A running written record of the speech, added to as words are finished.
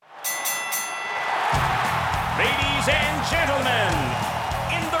Ladies and gentlemen,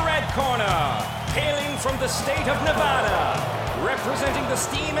 in the red corner, hailing from the state of Nevada, representing the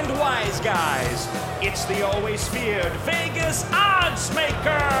Steam and Wise Guys, it's the always feared Vegas Odds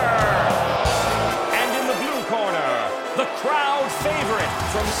Maker. And in the blue corner, the crowd favorite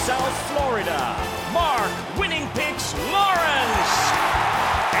from South Florida, Mark Winning Picks Lawrence.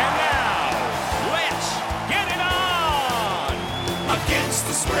 And now, let's get it on! Against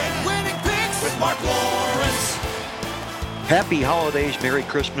the Spread Winning Picks with Mark Lawrence. Happy holidays, Merry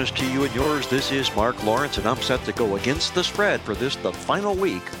Christmas to you and yours. This is Mark Lawrence, and I'm set to go against the spread for this, the final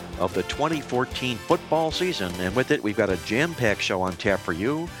week of the 2014 football season. And with it, we've got a jam-packed show on tap for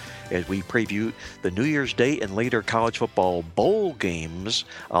you as we preview the New Year's Day and later college football bowl games.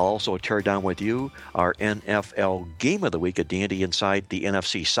 I'll also tear down with you our NFL Game of the Week, a dandy inside the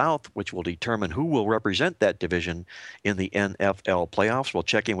NFC South, which will determine who will represent that division in the NFL playoffs. We'll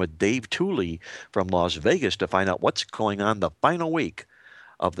check in with Dave Tooley from Las Vegas to find out what's going on the final week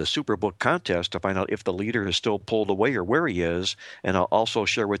of the Superbook contest to find out if the leader is still pulled away or where he is. And I'll also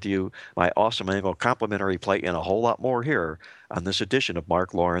share with you my awesome angle complimentary play and a whole lot more here on this edition of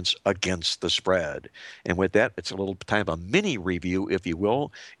Mark Lawrence Against the Spread. And with that, it's a little time of a mini review, if you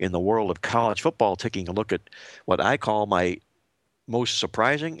will, in the world of college football, taking a look at what I call my most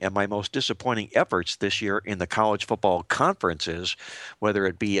surprising and my most disappointing efforts this year in the college football conferences, whether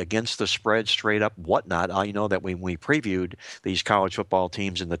it be against the spread, straight up, whatnot. I know that when we previewed these college football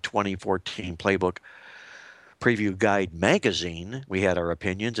teams in the 2014 Playbook Preview Guide magazine, we had our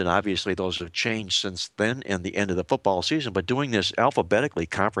opinions, and obviously those have changed since then and the end of the football season. But doing this alphabetically,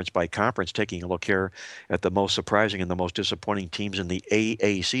 conference by conference, taking a look here at the most surprising and the most disappointing teams in the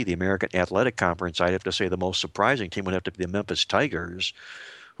AAC, the American Athletic Conference, I'd have to say the most surprising team would have to be the Memphis Tigers,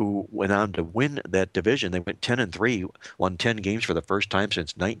 who went on to win that division. They went 10-3, won 10 games for the first time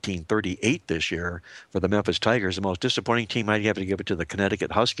since 1938 this year for the Memphis Tigers. The most disappointing team, I'd have to give it to the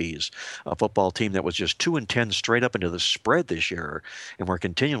Connecticut Huskies, a football team that was just 2-10 straight up into the spread this year and were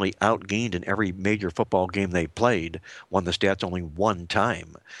continually outgained in every major football game they played, won the stats only one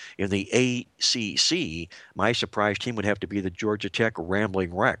time. In the ACC, my surprise team would have to be the Georgia Tech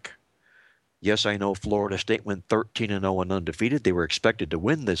Rambling Wreck. Yes, I know Florida State went 13-0 and undefeated. They were expected to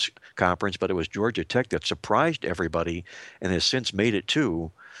win this conference, but it was Georgia Tech that surprised everybody and has since made it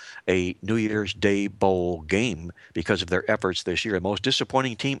to a New Year's Day bowl game because of their efforts this year. The most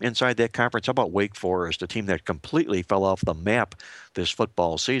disappointing team inside that conference, how about Wake Forest, a team that completely fell off the map this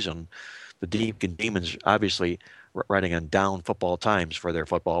football season? The Deacon Demons obviously riding on down football times for their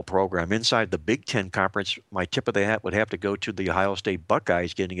football program. Inside the Big Ten Conference, my tip of the hat would have to go to the Ohio State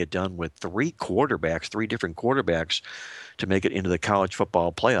Buckeyes, getting it done with three different quarterbacks to make it into the college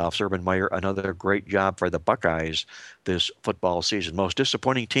football playoffs. Urban Meyer, another great job for the Buckeyes this football season. Most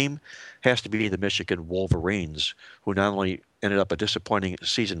disappointing team has to be the Michigan Wolverines, who not only ended up a disappointing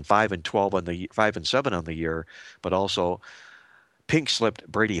season 5-12 on the 5-7 on the year, but also pink slipped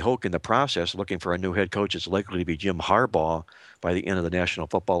Brady Hoke in the process, looking for a new head coach. It's likely to be Jim Harbaugh by the end of the National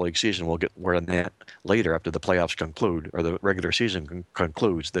Football League season. We'll get word on that later after the playoffs conclude, or the regular season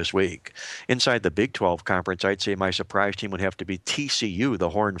concludes this week. Inside the Big 12 Conference, I'd say my surprise team would have to be TCU, the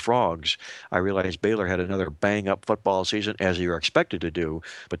Horned Frogs. I realize Baylor had another bang-up football season, as you're expected to do,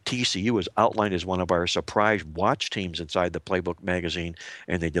 but TCU is outlined as one of our surprise watch teams inside the Playbook magazine,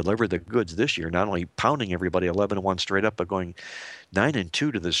 and they delivered the goods this year, not only pounding everybody 11-1 straight up, but going 9-2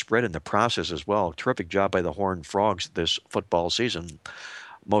 to the spread in the process as well. Terrific job by the Horned Frogs this football season.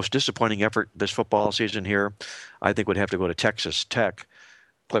 Most disappointing effort this football season here, I think, would have to go to Texas Tech.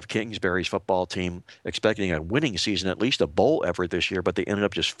 Cliff Kingsbury's football team expecting a winning season, at least a bowl effort this year, but they ended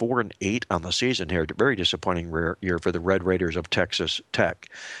up just 4-8 on the season here. Very disappointing year for the Red Raiders of Texas Tech.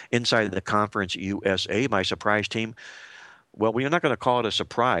 Inside the Conference USA, my surprise team, well, we're not going to call it a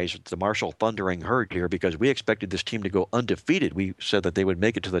surprise. It's the Marshall Thundering Herd here because we expected this team to go undefeated. We said that they would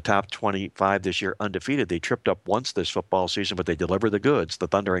make it to the top 25 this year undefeated. They tripped up once this football season, but they delivered the goods. The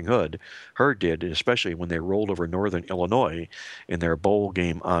Thundering Herd did, especially when they rolled over Northern Illinois in their bowl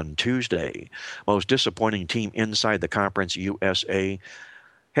game on Tuesday. Most disappointing team inside the Conference USA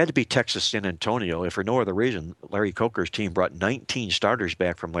had to be Texas San Antonio. If for no other reason, Larry Coker's team brought 19 starters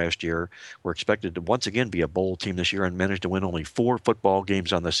back from last year. We're expected to once again be a bowl team this year and managed to win only 4 football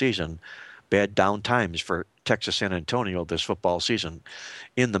games on the season. Bad down times for Texas San Antonio this football season.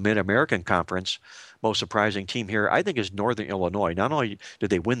 In the Mid-American Conference, most surprising team here, I think, is Northern Illinois. Not only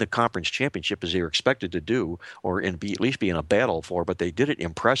did they win the conference championship as they were expected to do, or at least be in a battle for, but they did it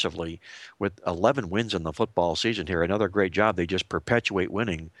impressively with 11 wins in the football season here. Another great job. They just perpetuate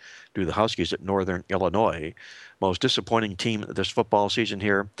winning to the Huskies at Northern Illinois. Most disappointing team this football season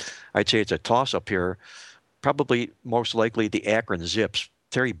here, I'd say it's a toss-up here. probably most likely the Akron Zips.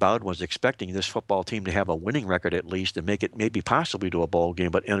 Terry Bowden was expecting this football team to have a winning record at least and make it maybe possibly to a bowl game,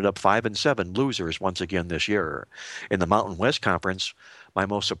 but ended up 5-7 losers once again this year. In the Mountain West Conference, my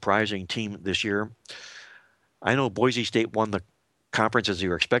most surprising team this year, I know Boise State won the conference as you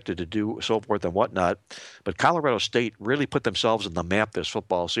were expected to do, so forth and whatnot. But Colorado State really put themselves on the map this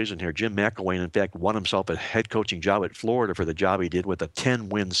football season here. Jim McElwain, in fact, won himself a head coaching job at Florida for the job he did with a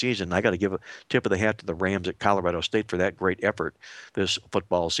 10-win season. I got to give a tip of the hat to the Rams at Colorado State for that great effort this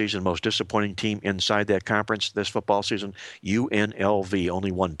football season. Most disappointing team inside that conference this football season, UNLV.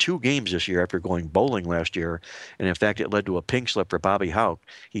 Only won 2 games this year after going bowling last year. And in fact, it led to a pink slip for Bobby Hauck.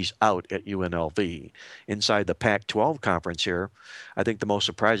 He's out at UNLV. Inside the Pac-12 conference here, I think the most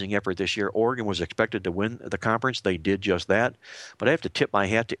surprising effort this year, Oregon was expected to win the conference. They did just that. But I have to tip my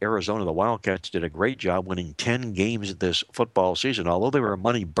hat to Arizona. The Wildcats did a great job winning 10 games this football season. Although they were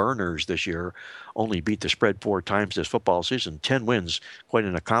money burners this year, only beat the spread 4 times this football season. 10 wins, quite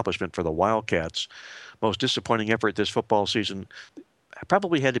an accomplishment for the Wildcats. Most disappointing effort this football season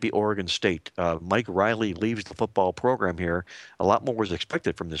probably had to be Oregon State. Mike Riley leaves the football program here. A lot more was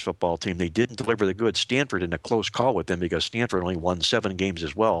expected from this football team. They didn't deliver the goods. Stanford in a close call with them because Stanford only won 7 games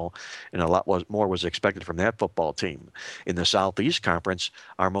as well, and a lot more was expected from that football team. In the Southeast Conference,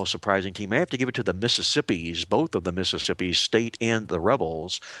 our most surprising team, I have to give it to the Mississippis, both of the Mississippis, State and the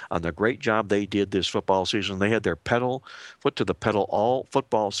Rebels, on the great job they did this football season. They had their foot to the pedal all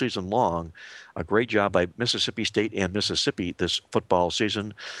football season long. A great job by Mississippi State and Mississippi this football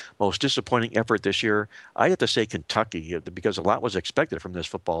season. Most disappointing effort this year, I have to say Kentucky, because a lot was expected from this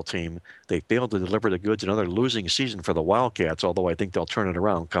football team. They failed to deliver the goods. Another losing season for the Wildcats, although I think they'll turn it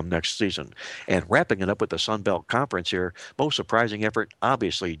around come next season. And wrapping it up with the Sun Belt Conference here, most surprising effort,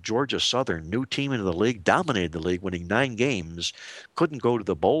 obviously, Georgia Southern, new team in the league, dominated the league, winning 9 games. Couldn't go to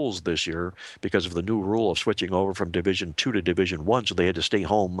the bowls this year because of the new rule of switching over from Division II to Division I, so they had to stay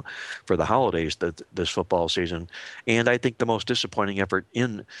home for the holidays this football season. And I think the most disappointing effort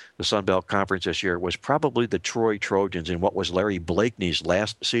in the Sun Belt Conference this year was probably the Troy Trojans in what was Larry Blakeney's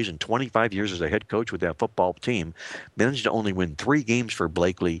last season. 25 years as a head coach with that football team. Managed to only win 3 games for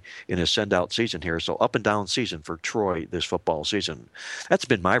Blakely in his send-out season here. So up and down season for Troy this football season. That's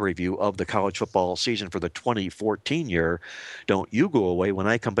been my review of the college football season for the 2014 year. Don't you go away. When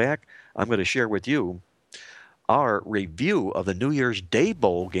I come back, I'm going to share with you our review of the New Year's Day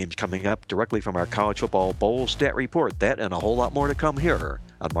Bowl games coming up directly from our College Football Bowl Stat Report. That and a whole lot more to come here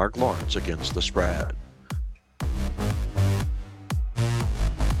on Mark Lawrence Against the Spread.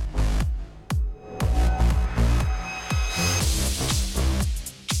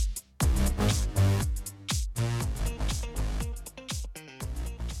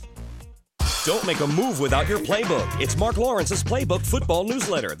 Don't make a move without your playbook. It's Mark Lawrence's Playbook Football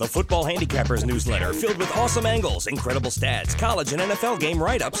Newsletter, the Football Handicappers newsletter, filled with awesome angles, incredible stats, college and NFL game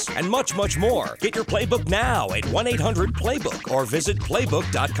write-ups, and much, much more. Get your playbook now at 1-800-PLAYBOOK or visit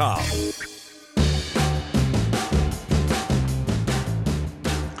playbook.com.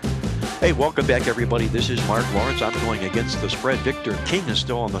 Hey, welcome back, everybody. This is Mark Lawrence. I'm going against the spread. Victor King is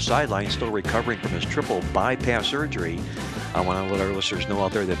still on the sideline, still recovering from his triple bypass surgery. I want to let our listeners know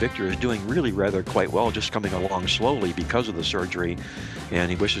out there that Victor is doing really rather quite well, just coming along slowly because of the surgery. And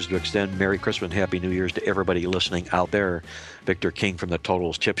he wishes to extend Merry Christmas and Happy New Year's to everybody listening out there. Victor King from the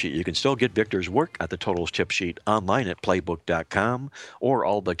Totals Tip Sheet. You can still get Victor's work at the Totals Tip Sheet online at playbook.com, or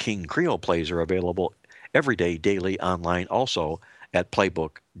all the King Creole plays are available every day, daily, online, also at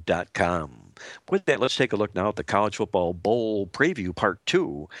playbook.com. With that, let's take a look now at the College Football Bowl Preview Part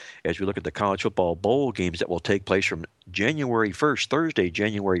 2 as we look at the College Football Bowl games that will take place from January 1st, Thursday,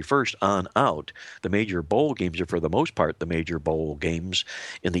 January 1st on out. The major bowl games are, for the most part, the major bowl games.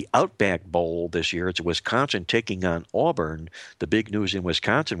 In the Outback Bowl this year, it's Wisconsin taking on Auburn. The big news in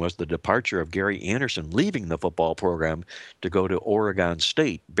Wisconsin was the departure of Gary Anderson, leaving the football program to go to Oregon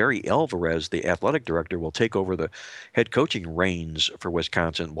State. Barry Alvarez, the athletic director, will take over the head coaching reins for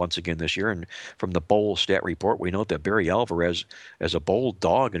Wisconsin once again this year. And from the bowl stat report, we note that Barry Alvarez, as a bold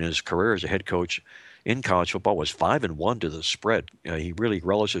dog in his career as a head coach in college football, was 5-1 to the spread. He really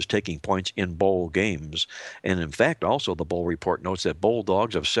relishes taking points in bowl games. And in fact, also the bowl report notes that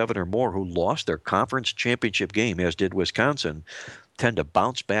Bulldogs of 7 or more who lost their conference championship game, as did Wisconsin, tend to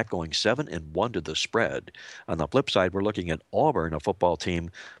bounce back, going 7-1 to the spread. On the flip side, we're looking at Auburn, a football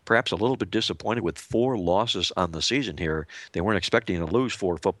team perhaps a little bit disappointed with 4 losses on the season here. They weren't expecting to lose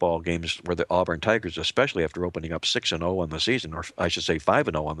 4 football games for the Auburn Tigers, especially after opening up 6-0 on the season, or I should say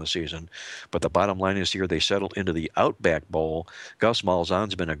 5-0 on the season. But the bottom line is here they settled into the Outback Bowl. Gus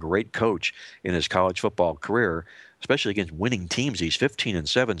Malzahn's been a great coach in his college football career. especially against winning teams. He's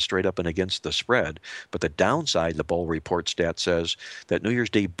 15-7 straight up and against the spread. But the downside, the bowl report stat says that New Year's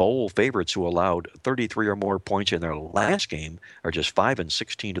Day bowl favorites who allowed 33 or more points in their last game are just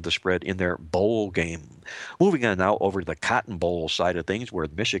 5-16 to the spread in their bowl game. Moving on now over to the Cotton Bowl side of things, where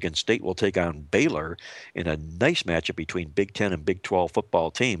Michigan State will take on Baylor in a nice matchup between Big Ten and Big 12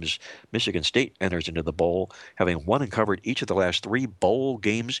 football teams. Michigan State enters into the bowl having won and covered each of the last 3 bowl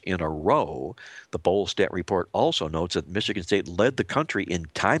games in a row. The bowl stat report also notes that Michigan State led the country in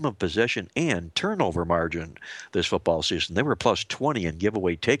time of possession and turnover margin this football season. They were plus 20 in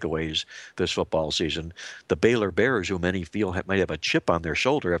giveaway takeaways this football season. The Baylor Bears, who many feel might have a chip on their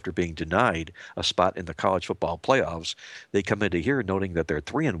shoulder after being denied a spot in the college football playoffs, they come into here noting that they're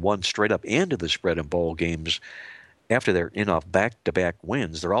 3-1 straight up and to the spread in bowl games. After they're in off back-to-back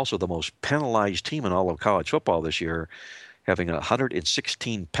wins, they're also the most penalized team in all of college football this year, having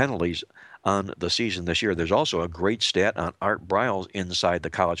 116 penalties on the season this year. There's also a great stat on Art Briles inside the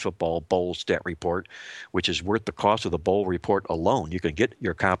College Football Bowl Stat Report, which is worth the cost of the Bowl Report alone. You can get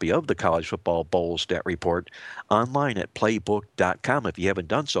your copy of the College Football Bowl Stat Report online at playbook.com. If you haven't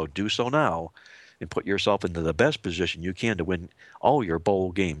done so, do so now and put yourself into the best position you can to win all your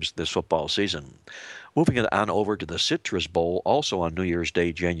bowl games this football season. Moving on over to the Citrus Bowl, also on New Year's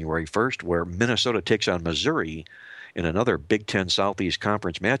Day, January 1st, where Minnesota takes on Missouri in another Big Ten Southeast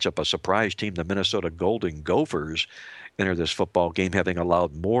Conference matchup. A surprise team, the Minnesota Golden Gophers, enter this football game having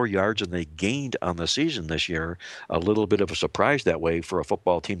allowed more yards than they gained on the season this year. A little bit of a surprise that way for a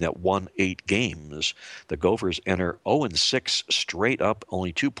football team that won 8 games. The Gophers enter 0-6 straight up,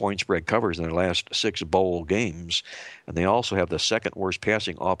 only 2-point spread covers in their last 6 bowl games. And they also have the second worst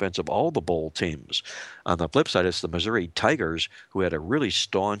passing offense of all the bowl teams. On the flip side, it's the Missouri Tigers, who had a really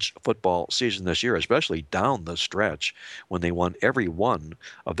staunch football season this year, especially down the stretch, when they won every one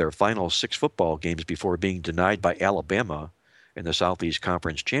of their final 6 football games before being denied by Alabama in the Southeast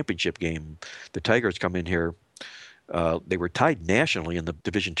Conference Championship game. The Tigers come in here. They were tied nationally in the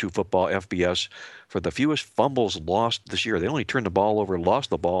Division II football FBS for the fewest fumbles lost this year. They only turned the ball over, lost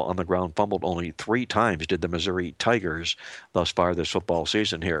the ball on the ground, fumbled only 3 times, did the Missouri Tigers thus far this football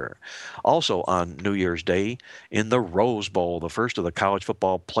season here. Also on New Year's Day, in the Rose Bowl, the first of the college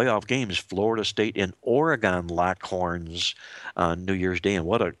football playoff games, Florida State and Oregon lock horns on New Year's Day. And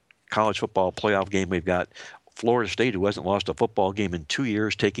what a college football playoff game we've got. Florida State, who hasn't lost a football game in 2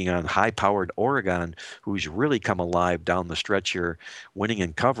 years, taking on high-powered Oregon, who's really come alive down the stretch here, winning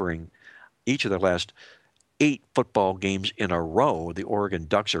and covering each of their last 8 football games in a row. The Oregon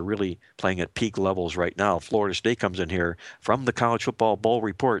Ducks are really playing at peak levels right now. Florida State comes in here from the College Football Bowl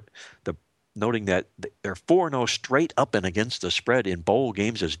Report, noting that they're 4-0 straight up and against the spread in bowl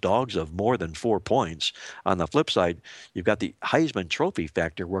games as dogs of more than 4 points. On the flip side, you've got the Heisman Trophy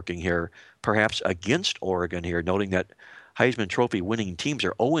factor working here, perhaps against Oregon here, noting that Heisman Trophy winning teams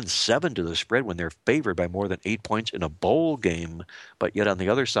are 0-7 to the spread when they're favored by more than 8 points in a bowl game. But yet on the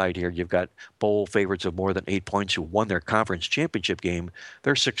other side here, you've got bowl favorites of more than 8 points who won their conference championship game.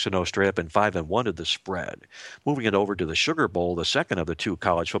 They're 6-0 straight up and 5-1 to the spread. Moving it over to the Sugar Bowl, the second of the 2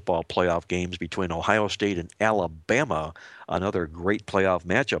 college football playoff games between Ohio State and Alabama. Another great playoff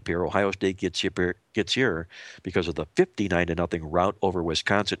matchup here. Ohio State gets here because of the 59-0 rout over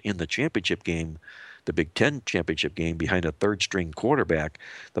Wisconsin in the championship game, the Big Ten championship game, behind a third-string quarterback.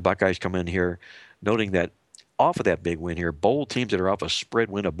 The Buckeyes come in here noting that off of that big win here, bowl teams that are off a spread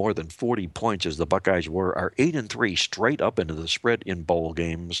win of more than 40 points, as the Buckeyes were, are 8-3 straight up into the spread in bowl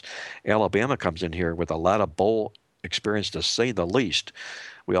games. Alabama comes in here with a lot of bowl experience, to say the least.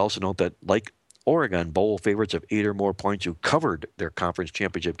 We also note that, like Oregon, bowl favorites of 8 or more points who covered their conference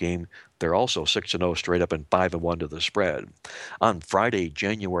championship game, they're also 6-0 straight up and 5-1 to the spread. On Friday,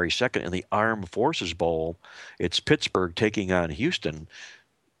 January 2nd, in the Armed Forces Bowl, it's Pittsburgh taking on Houston.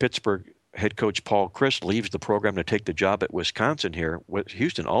 Pittsburgh head coach Paul Chryst leaves the program to take the job at Wisconsin here.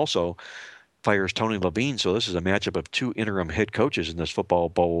 Houston also fires Tony Levine, so this is a matchup of 2 interim head coaches in this football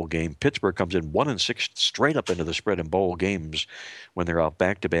bowl game. Pittsburgh comes in 1-6 straight up into the spread in bowl games when they're off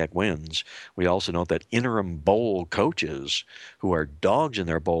back-to-back wins. We also note that interim bowl coaches who are dogs in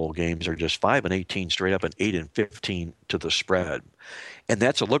their bowl games are just 5-18 straight up and 8-15 to the spread. And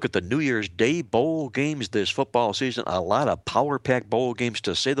that's a look at the New Year's Day bowl games this football season. A lot of power-packed bowl games,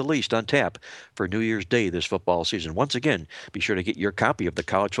 to say the least, on tap for New Year's Day this football season. Once again, be sure to get your copy of the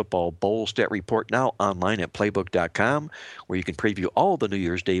College Football Bowl Stat Report now online at playbook.com, where you can preview all the New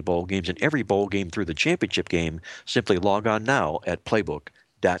Year's Day bowl games and every bowl game through the championship game. Simply log on now at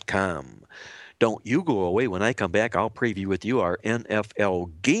playbook.com. Don't you go away. When I come back, I'll preview with you our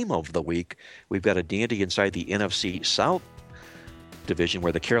NFL Game of the Week. We've got a dandy inside the NFC South division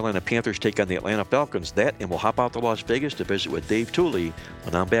where the Carolina Panthers take on the Atlanta Falcons. That, and we'll hop out to Las Vegas to visit with Dave Tooley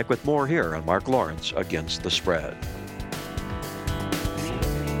when I'm back with more here on Mark Lawrence Against the Spread.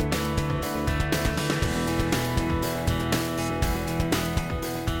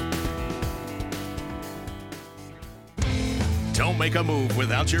 Don't make a move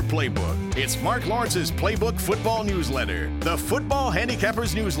without your playbook. It's Mark Lawrence's Playbook Football Newsletter, the Football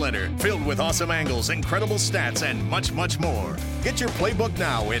Handicappers Newsletter, filled with awesome angles, incredible stats, and much, much more. Get your playbook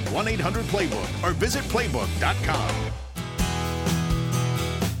now at 1-800-PLAYBOOK or visit playbook.com.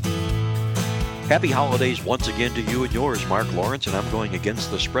 Happy holidays once again to you and yours, Mark Lawrence, and I'm going against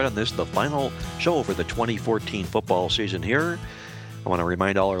the spread on this, the final show for the 2014 football season here. I want to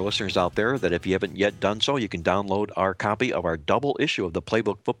remind all our listeners out there that if you haven't yet done so, you can download our copy of our double issue of the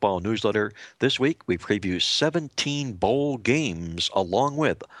Playbook Football Newsletter. This week, we preview 17 bowl games along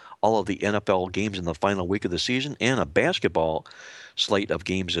with all of the NFL games in the final week of the season and a basketball slate of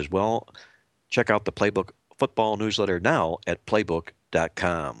games as well. Check out the Playbook Football Newsletter now at playbook.com.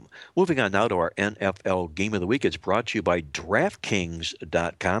 Moving on now to our NFL Game of the Week. It's brought to you by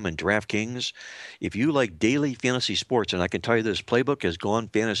DraftKings.com. And DraftKings, if you like daily fantasy sports, and I can tell you this, Playbook has gone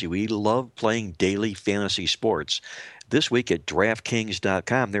fantasy. We love playing daily fantasy sports. This week at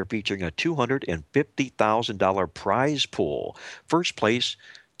DraftKings.com, they're featuring a $250,000 prize pool. First place,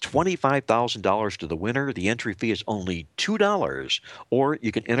 $25,000 to the winner. The entry fee is only $2, or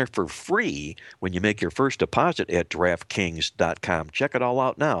you can enter for free when you make your first deposit at DraftKings.com. Check it all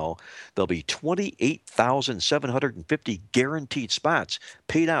out now. There'll be 28,750 guaranteed spots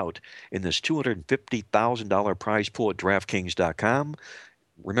paid out in this $250,000 prize pool at DraftKings.com.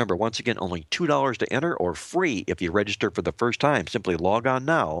 Remember, once again, only $2 to enter or free if you register for the first time. Simply log on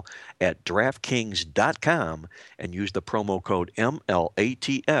now at DraftKings.com and use the promo code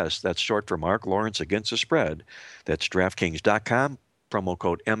MLATS. That's short for Mark Lawrence Against the Spread. That's DraftKings.com, promo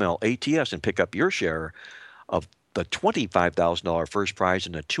code MLATS, and pick up your share of the $25,000 first prize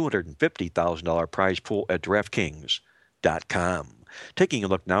and the $250,000 prize pool at DraftKings.com. Taking a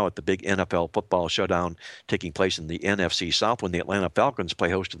look now at the big NFL football showdown taking place in the NFC South when the Atlanta Falcons play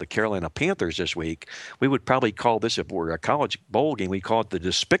host to the Carolina Panthers this week. We would probably call this, if it were a college bowl game, we'd call it the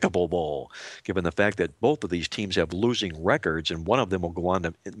Despicable Bowl, given the fact that both of these teams have losing records, and one of them will go on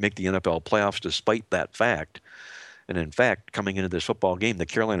to make the NFL playoffs despite that fact. And in fact, coming into this football game, the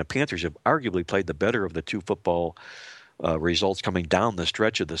Carolina Panthers have arguably played the better of the two football results coming down the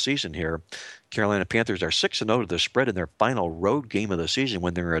stretch of the season here. Carolina Panthers are 6-0 to the spread in their final road game of the season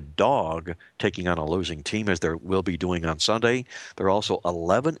when they're a dog taking on a losing team, as they will be doing on Sunday. They're also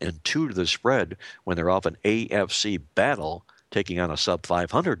 11-2 to the spread when they're off an AFC battle taking on a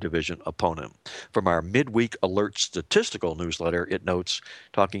sub-500 division opponent. From our midweek alert statistical newsletter, it notes,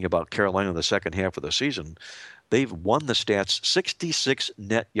 talking about Carolina in the second half of the season, they've won the stats 66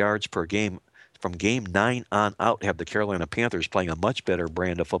 net yards per game. From game 9 on out, have the Carolina Panthers playing a much better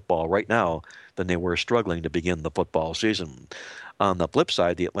brand of football right now than they were struggling to begin the football season. On the flip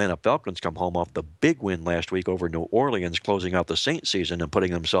side, the Atlanta Falcons come home off the big win last week over New Orleans, closing out the Saints season and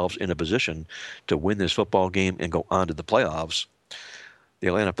putting themselves in a position to win this football game and go on to the playoffs. The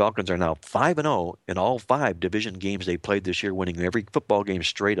Atlanta Falcons are now 5-0 in all 5 division games they played this year, winning every football game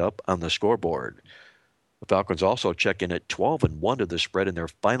straight up on the scoreboard. The Falcons also check in at 12-1 to the spread in their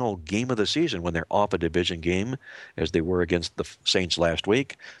final game of the season when they're off a division game, as they were against the Saints last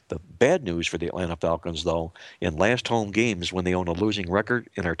week. The bad news for the Atlanta Falcons, though, in last home games when they own a losing record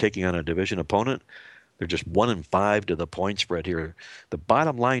and are taking on a division opponent, they're just 1-5 to the point spread here. The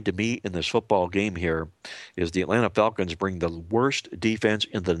bottom line to me in this football game here is the Atlanta Falcons bring the worst defense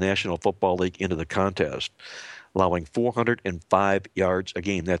in the National Football League into the contest, allowing 405 yards a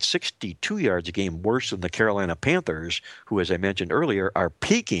game. That's 62 yards a game worse than the Carolina Panthers, who, as I mentioned earlier, are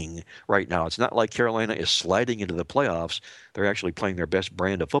peaking right now. It's not like Carolina is sliding into the playoffs. They're actually playing their best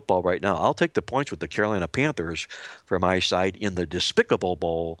brand of football right now. I'll take the points with the Carolina Panthers for my side in the Despicable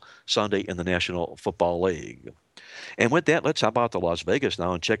Bowl Sunday in the National Football League. And with that, let's hop out to Las Vegas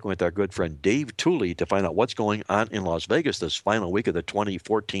now and check in with our good friend Dave Tooley to find out what's going on in Las Vegas this final week of the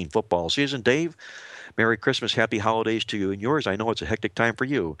 2014 football season. Dave, Merry Christmas, Happy Holidays to you and yours. I know it's a hectic time for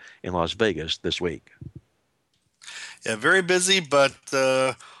you in Las Vegas this week. Yeah, very busy, but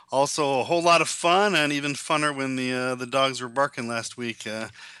also a whole lot of fun, and even funner when the dogs were barking last week.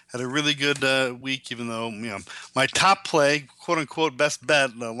 Had a really good week, even though my top play, quote unquote, best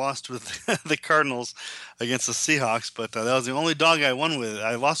bet lost with the Cardinals against the Seahawks. But that was the only dog I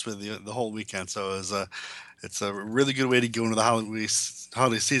lost with the whole weekend. So it's a really good way to go into the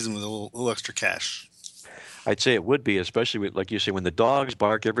holiday season with a little extra cash. I'd say it would be, especially with, like you say, when the dogs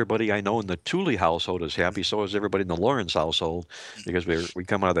bark. Everybody I know in the Thule household is happy. So is everybody in the Lawrence household, because we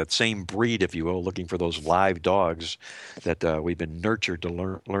come out of that same breed, if you will, looking for those live dogs that we've been nurtured to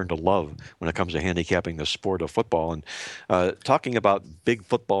learn to love when it comes to handicapping the sport of football. And talking about big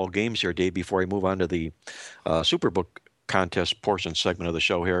football games here, Dave. Before I move on to the Superbook contest portion segment of the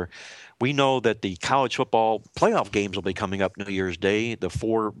show here. We know that the college football playoff games will be coming up New Year's Day. The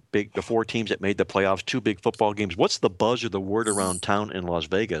four teams that made the playoffs, two big football games. What's the buzz or the word around town in Las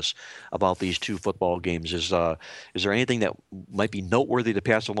Vegas about these two football games? Is there anything that might be noteworthy to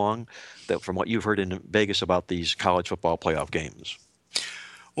pass along that from what you've heard in Vegas about these college football playoff games?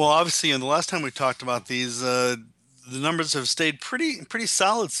 Well, obviously, the last time we talked about these, the numbers have stayed pretty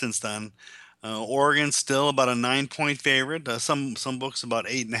solid since then. Oregon still about a 9-point favorite. Some books about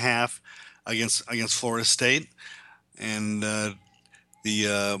 8.5 against Florida State, and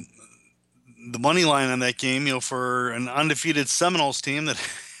the money line on that game, for an undefeated Seminoles team that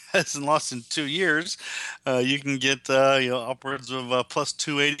hasn't lost in 2 years, you can get upwards of plus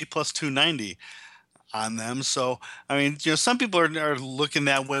 280, plus 290 on them. So I mean, some people are looking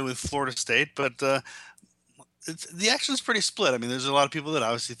that way with Florida State, but the action is pretty split. I mean, there's a lot of people that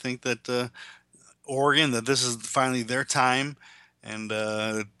obviously think that Oregon, that this is finally their time, and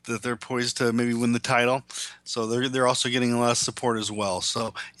that they're poised to maybe win the title. So they're also getting a lot of support as well.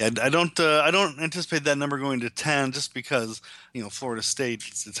 So yeah, I don't anticipate that number going to 10, just because Florida State,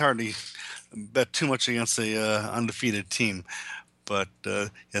 it's hard to bet too much against a undefeated team. But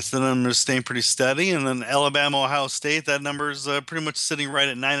yes, the number's staying pretty steady. And then Alabama, Ohio State, that number's pretty much sitting right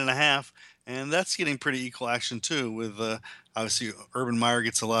at 9.5. And that's getting pretty equal action too. With obviously Urban Meyer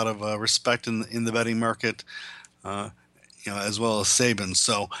gets a lot of respect in the betting market, as well as Saban.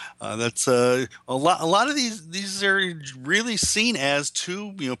 So that's a lot. A lot of these are really seen as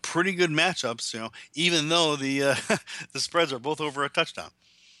two pretty good matchups. Even though the the spreads are both over a touchdown.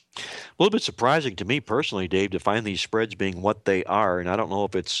 A little bit surprising to me personally, Dave, to find these spreads being what they are, and I don't know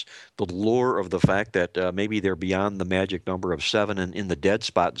if it's the lure of the fact that maybe they're beyond the magic number of 7 and in the dead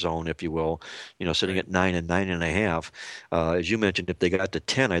spot zone, if you will. Sitting at 9 and 9.5. As you mentioned, if they got to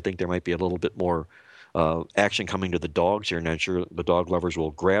 10, I think there might be a little bit more action coming to the dogs here, and I'm sure the dog lovers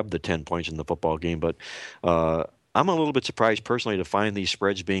will grab the 10 points in the football game. But I'm a little bit surprised personally to find these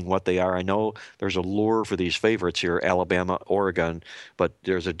spreads being what they are. I know there's a lure for these favorites here, Alabama, Oregon, but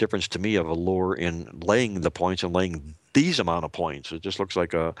there's a difference to me of a lure in laying the points and laying these amount of points. It just looks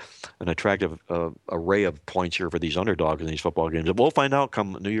like an attractive array of points here for these underdogs in these football games. And we'll find out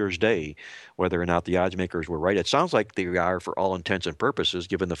come New Year's Day whether or not the odds makers were right. It sounds like they are for all intents and purposes,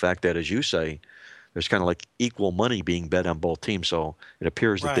 given the fact that, as you say, there's kind of like equal money being bet on both teams. So it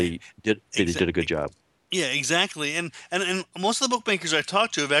appears that they did a good job. Yeah, exactly. And most of the bookmakers I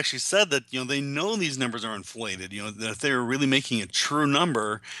talked to have actually said that, they know these numbers are inflated, that if they were really making a true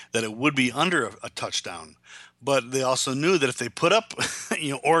number, that it would be under a touchdown. But they also knew that if they put up,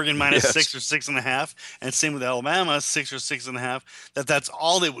 Oregon minus 6 or 6.5, and same with Alabama, 6 or 6.5, that's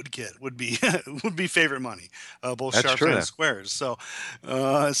all they would get would be favorite money, both That's sharps true. and squares. So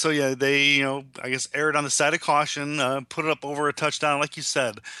yeah, they I guess erred on the side of caution, put it up over a touchdown, like you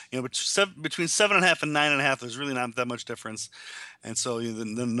said. Between 7.5 and 9.5, there's really not that much difference, and so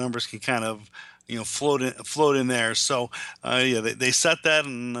the numbers can kind of float in there. So they set that,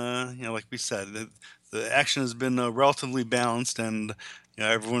 and like we said, the action has been relatively balanced, and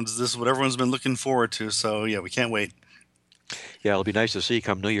this is what everyone's been looking forward to. So yeah, we can't wait. Yeah, it'll be nice to see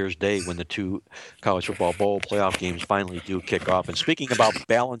come New Year's Day when the two college football bowl playoff games finally do kick off. And speaking about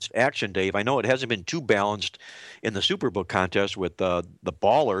balanced action, Dave, I know it hasn't been too balanced in the Superbook contest with the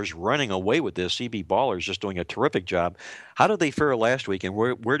Ballers running away with this. CB Ballers just doing a terrific job. How did they fare last week, and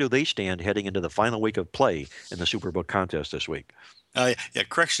where do they stand heading into the final week of play in the Superbook contest this week? Yeah,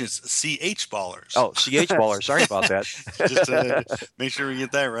 correction, it's CH Ballers. Oh, CH Ballers. Sorry about that. Just to make sure we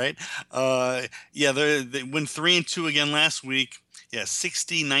get that right. Yeah, they went 3-2 again last week. Yeah,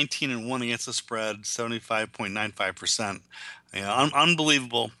 60, 19, and 1 against the spread, 75.95%. Yeah,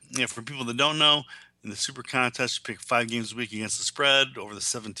 unbelievable. Yeah, for people that don't know, in the Super Contest, you pick 5 games a week against the spread over the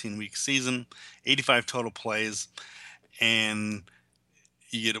 17-week season, 85 total plays, and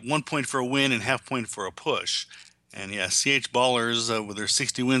you get 1 point for a win and half point for a push. And yeah, CH Ballers, with their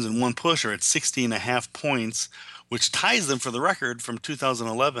 60 wins and 1 push, are at 60.5 points, which ties them for the record from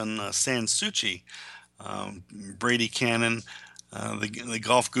 2011, San Suchi. Brady Cannon, the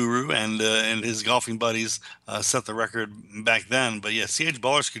golf guru, and his golfing buddies set the record back then. But yeah, CH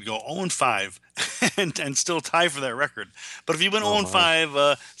Ballers could go 0-5 and still tie for that record. But if you went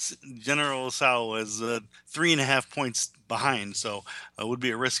 0-5, General Sao is 3.5 points behind, so would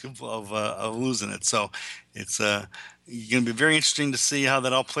be a risk of losing it. So it's going to be very interesting to see how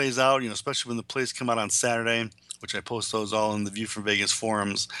that all plays out. Especially when the plays come out on Saturday, which I post those all in the View from Vegas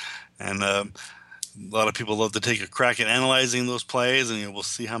forums, and a lot of people love to take a crack at analyzing those plays, and we'll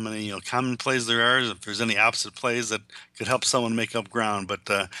see how many common plays there are, if there's any opposite plays that could help someone make up ground.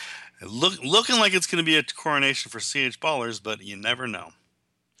 But looking like it's going to be a coronation for CH Ballers, but you never know.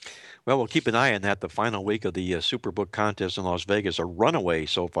 Well, we'll keep an eye on that. The final week of the Superbook contest in Las Vegas, a runaway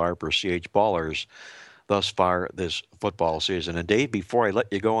so far for CH Ballers thus far this football season. And Dave, before I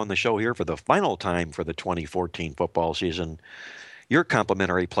let you go on the show here for the final time for the 2014 football season, your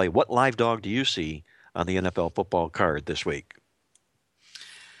complimentary play, what live dog do you see on the NFL football card this week?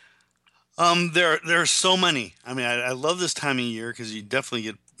 There are so many. I mean, I love this time of year because you definitely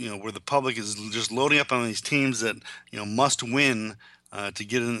get, where the public is just loading up on these teams that, must win to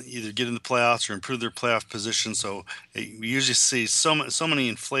either get in the playoffs or improve their playoff position. So we usually see so many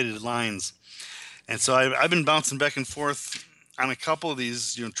inflated lines. And so I've been bouncing back and forth on a couple of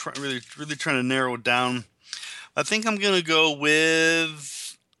these, really trying to narrow it down. I think I'm going to go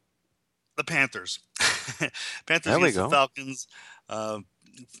with the Panthers. Panthers against the Falcons,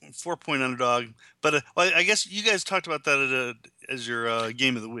 4-point underdog. But I guess you guys talked about that as your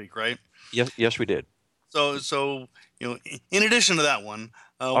game of the week, right? Yes, we did. So in addition to that one,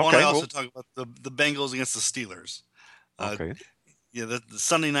 I also talk about the Bengals against the Steelers. Okay. The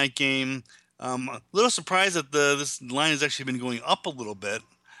Sunday night game. A little surprised that this line has actually been going up a little bit.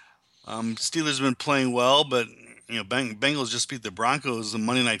 Steelers have been playing well, but Bengals just beat the Broncos in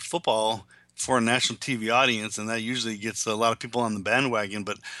Monday Night Football for a national TV audience, and that usually gets a lot of people on the bandwagon.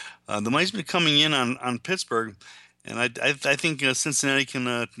 But the money's been coming in on Pittsburgh, and I think Cincinnati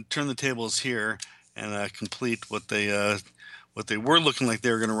can turn the tables here and complete what they were looking like they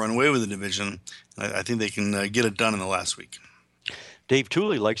were going to run away with the division. I think they can get it done in the last week. Dave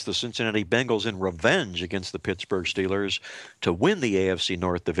Tooley likes the Cincinnati Bengals in revenge against the Pittsburgh Steelers to win the AFC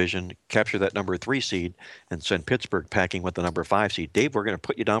North Division, capture that number 3 seed, and send Pittsburgh packing with the number 5 seed. Dave, we're going to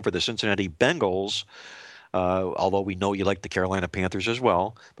put you down for the Cincinnati Bengals, although we know you like the Carolina Panthers as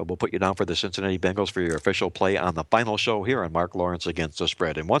well, but we'll put you down for the Cincinnati Bengals for your official play on the final show here on Mark Lawrence Against the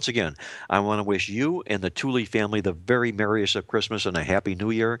Spread. And once again, I want to wish you and the Tooley family the very merriest of Christmas and a Happy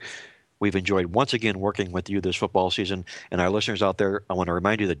New Year. We've enjoyed once again working with you this football season. And our listeners out there, I want to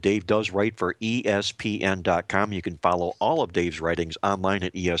remind you that Dave does write for ESPN.com. You can follow all of Dave's writings online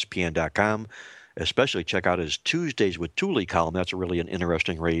at ESPN.com. Especially check out his Tuesdays with Tooley column. That's really an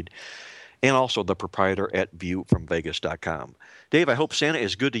interesting read. And also the proprietor at viewfromvegas.com. Dave, I hope Santa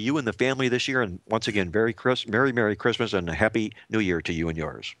is good to you and the family this year. And once again, Merry Christmas and a Happy New Year to you and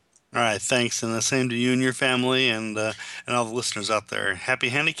yours. All right, thanks, and the same to you and your family and all the listeners out there. Happy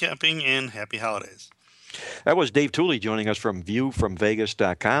handicapping and happy holidays. That was Dave Tooley joining us from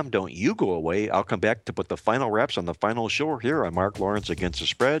viewfromvegas.com. Don't you go away. I'll come back to put the final wraps on the final show here on Mark Lawrence Against the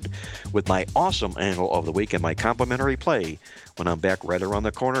Spread with my awesome angle of the week and my complimentary play when I'm back right around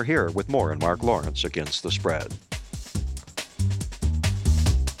the corner here with more on Mark Lawrence Against the Spread.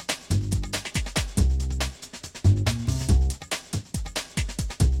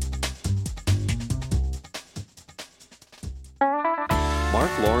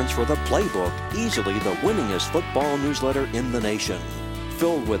 Lawrence for the Playbook, easily the winningest football newsletter in the nation.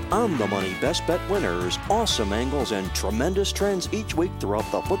 Filled with on-the-money best bet winners, awesome angles, and tremendous trends each week throughout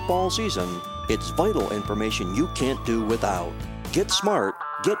the football season, it's vital information you can't do without. Get smart,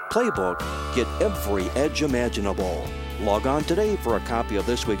 get Playbook, get every edge imaginable. Log on today for a copy of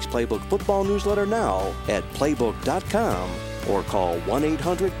this week's Playbook football newsletter now at playbook.com or call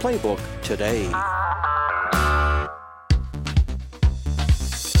 1-800-PLAYBOOK today.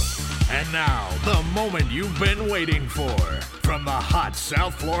 And now, the moment you've been waiting for. From the hot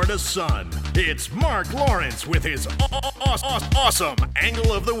South Florida sun, it's Mark Lawrence with his awesome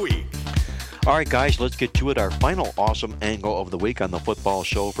angle of the week. All right, guys, let's get to it. Our final awesome angle of the week on the football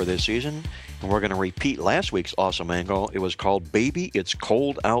show for this season. And we're going to repeat last week's awesome angle. It was called Baby, It's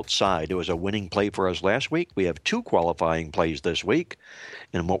Cold Outside. It was a winning play for us last week. We have 2 qualifying plays this week.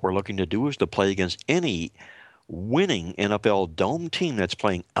 And what we're looking to do is to play against any winning NFL Dome team that's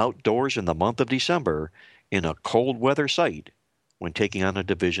playing outdoors in the month of December in a cold weather site when taking on a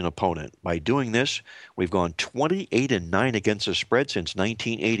division opponent. By doing this, we've gone 28-9 against the spread since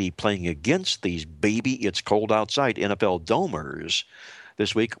 1980, playing against these Baby It's Cold Outside NFL Domers.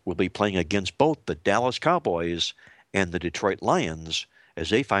 This week, we'll be playing against both the Dallas Cowboys and the Detroit Lions as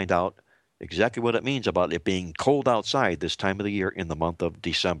they find out exactly what it means about it being cold outside this time of the year in the month of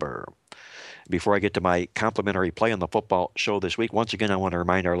December. Before I get to my complimentary play on the football show this week, once again, I want to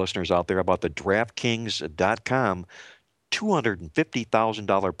remind our listeners out there about the DraftKings.com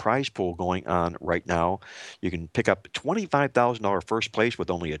 $250,000 prize pool going on right now. You can pick up $25,000 first place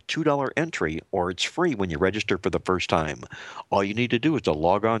with only a $2 entry, or it's free when you register for the first time. All you need to do is to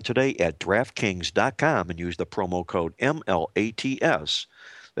log on today at DraftKings.com and use the promo code MLATS.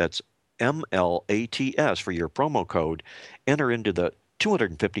 That's MLATS for your promo code. Enter into the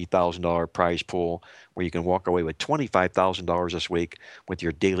 $250,000 prize pool where you can walk away with $25,000 this week with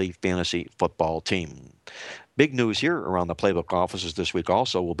your daily fantasy football team. Big news here around the Playbook offices this week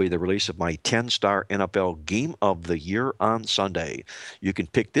also will be the release of my 10-star NFL Game of the Year on Sunday. You can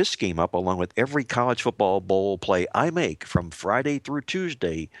pick this game up along with every college football bowl play I make from Friday through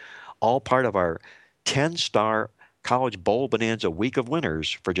Tuesday, all part of our 10-star College Bowl Bonanza Week of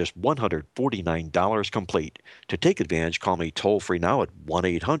Winners for just $149 complete. To take advantage, call me toll-free now at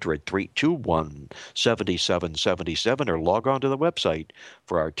 1-800-321-7777 or log on to the website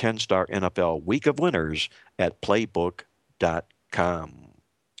for our 10-star NFL Week of Winners at playbook.com.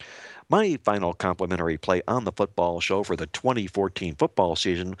 My final complimentary play on the football show for the 2014 football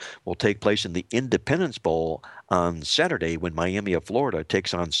season will take place in the Independence Bowl on Saturday when Miami of Florida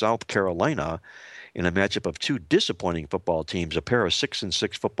takes on South Carolina. In a matchup of two disappointing football teams, a pair of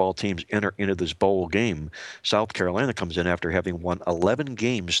 6-6 football teams enter into this bowl game. South Carolina comes in after having won 11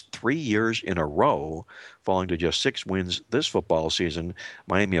 games 3 years in a row, falling to just 6 wins this football season.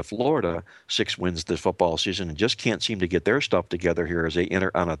 Miami of Florida, 6 wins this football season, and just can't seem to get their stuff together here as they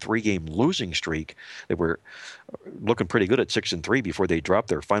enter on a 3-game losing streak. They were looking pretty good at 6-3 before they dropped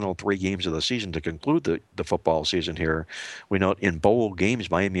their final 3 games of the season to conclude the football season here. We note in bowl games,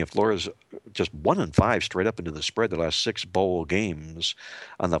 Miami of Florida's just 1-5 straight up into the spread the last 6 bowl games.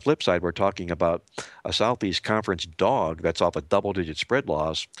 On the flip side, we're talking about a Southeast Conference dog that's off a double-digit spread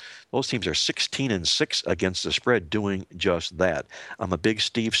loss. Those teams are 16-6 against the spread, doing just that. I'm a big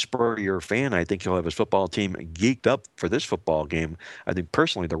Steve Spurrier fan. I think he'll have his football team geeked up for this football game. I think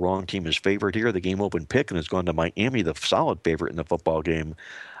personally the wrong team is favored here. The game open pick and has gone to Miami, the solid favorite in the football game.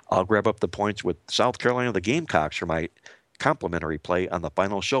 I'll grab up the points with South Carolina, the Gamecocks, for my complimentary play on the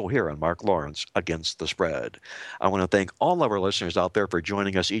final show here on Mark Lawrence Against the Spread. I want to thank all of our listeners out there for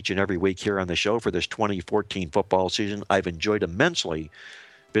joining us each and every week here on the show for this 2014 football season. I've enjoyed immensely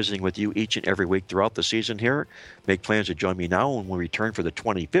visiting with you each and every week throughout the season here. Make plans to join me now when we return for the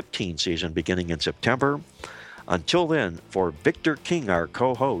 2015 season beginning in September. Until then, for Victor King, our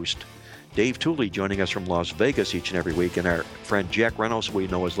co-host, Dave Tooley joining us from Las Vegas each and every week, and our friend Jack Reynolds, we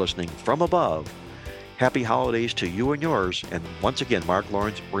know is listening from above. Happy holidays to you and yours. And once again, Mark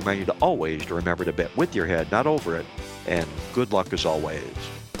Lawrence reminds you to always remember to bet with your head, not over it. And good luck as always.